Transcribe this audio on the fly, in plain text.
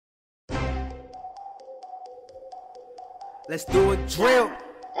Let's do a drill.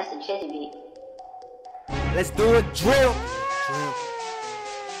 That's a chizzy beat. Let's do a drill.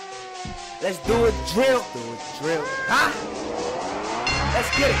 Let's do a drill. Huh?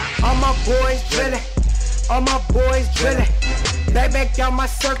 Let's get it. All my boys drilling. All my boys drilling. They back out my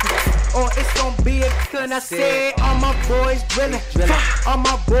circle, or it's gonna be a gun. I said all my boys drilling. All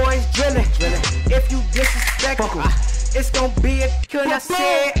my boys drilling. If you disrespect it's gonna be a gun. I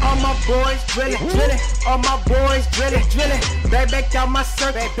said all my boys drilling. All my boys drilling. They back out my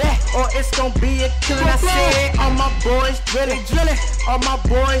circle, or it's gonna be a gun. I said all my boys drilling. All my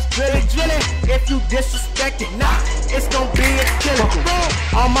boys drilling. If you disrespect it, it's gonna be a killing.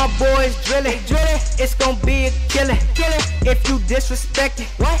 All my boys drilling. It's gonna be a killing. If you disrespect it,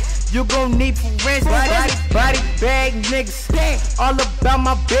 you gon' need forensics. Body bag niggas, all about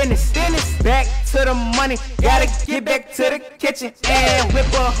my business. Back to the money, gotta get back to the kitchen and whip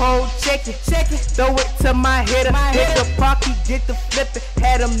a whole chicken. Throw it to my hitter, hit the pocket, get the flipping.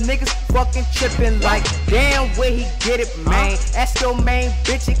 Had them niggas fucking tripping like, damn, where he get it, man? Ask your main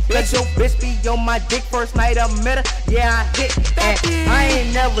bitch, let your bitch be on my dick. First night I met her, yeah, I hit. And I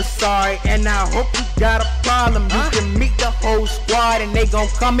ain't never sorry, and I hope you got a problem. You can meet the whole squad, and they gon'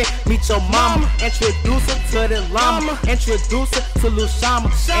 come in. Meet your mama, introduce her to the llama, introduce her to Lil Shama.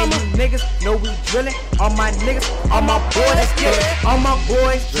 And you niggas know we drillin'. All my niggas, all my boys drillin'. All my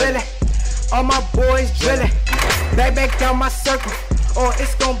boys drillin'. All my boys drillin'. They back down my circle, or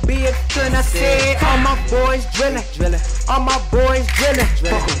it's gon' be a gun. I said all my boys drillin'. All my boys drillin'.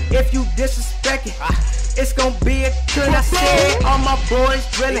 If you disrespect it, it's gon' be a gun. I said all my boys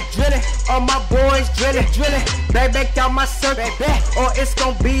drillin'. All my boys drillin'. They back out my circle, or it's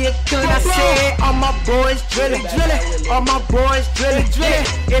gon' be a gun. I said all my boys drillin'. All my boys drillin'.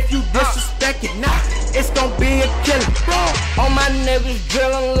 If you disrespect it, it's gon' be a killer. All my niggas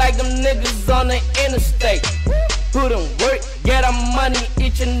drillin' like them niggas on the interstate. Put in work, get our money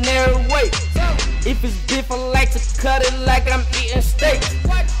each and every way. If it's beef, I like to cut it like I'm eating steak.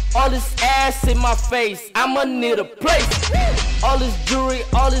 All this ass in my face, I'ma need a place. All this jewelry,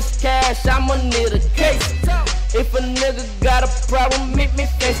 all this cash, I'ma need a case. If a nigga got a problem, meet me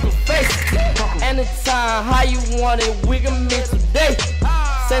face to face. Anytime, how you want it, we can meet today.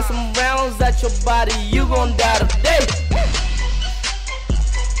 Send some rounds at your body, you gon' die today.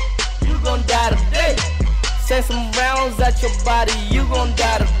 You gon' die today. Send some rounds at your body, you gon'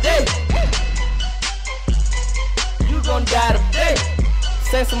 die today. You gon' die today.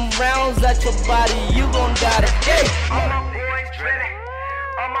 Send some rounds at your body, you gon' die today. All my boys drilling,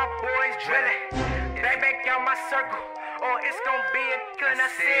 all my boys drilling. They back out my circle, or it's gon' be a gun. I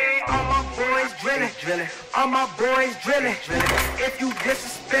said all my boys drilling, all my boys drilling. If you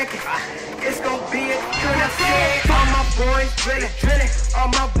disrespect it, it's gon' be a gun. I said all my boys drilling, all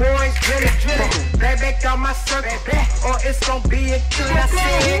my boys drilling. They back out my circle, or it's gon' be a gun. I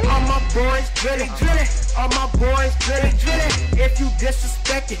said all my boys drilling, all my boys drilling. If you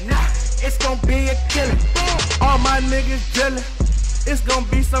disrespect it, it's gon' be a killing. All my niggas drillin', it's gon'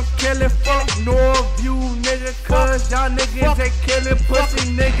 be some killing. Fuck Norview, nigga, cause y'all niggas ain't killing.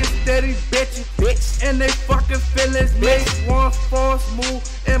 Pussy niggas steady bitchin', and they fucking feelings. Make one false move,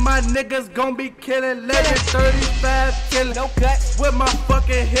 and my niggas gon' be killing. 1135 killin', No cuts, with my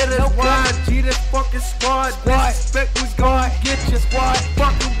fucking hitters. YG this fucking squad. Disrespect, we gon' get your squad.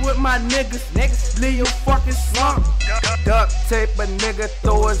 Fucking with my niggas, leave your fucking slump. Duct tape a nigga,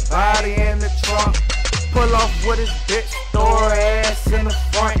 throw his body in the trunk. Pull off with his bitch, throw her ass in the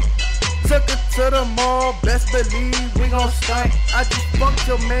front. Took her to the mall, best believe we gon' stunt. I just fucked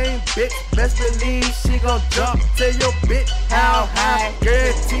your main bitch, best believe she gon' jump. Tell your bitch how high,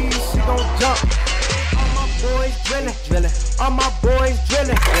 guarantee she gon' jump. all my boys drilling, all my boys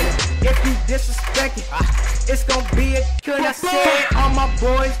drilling. If you disrespect it, it's gon' be a gun. I said all my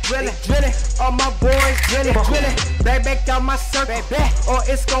boys drilling, all my boys drilling. They back out my circle, or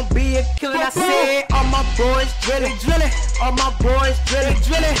it's gon' be a killer. I said all my boys drilling, all my boys drilling.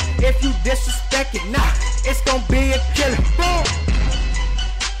 If you disrespect it, it's gon' be a killer.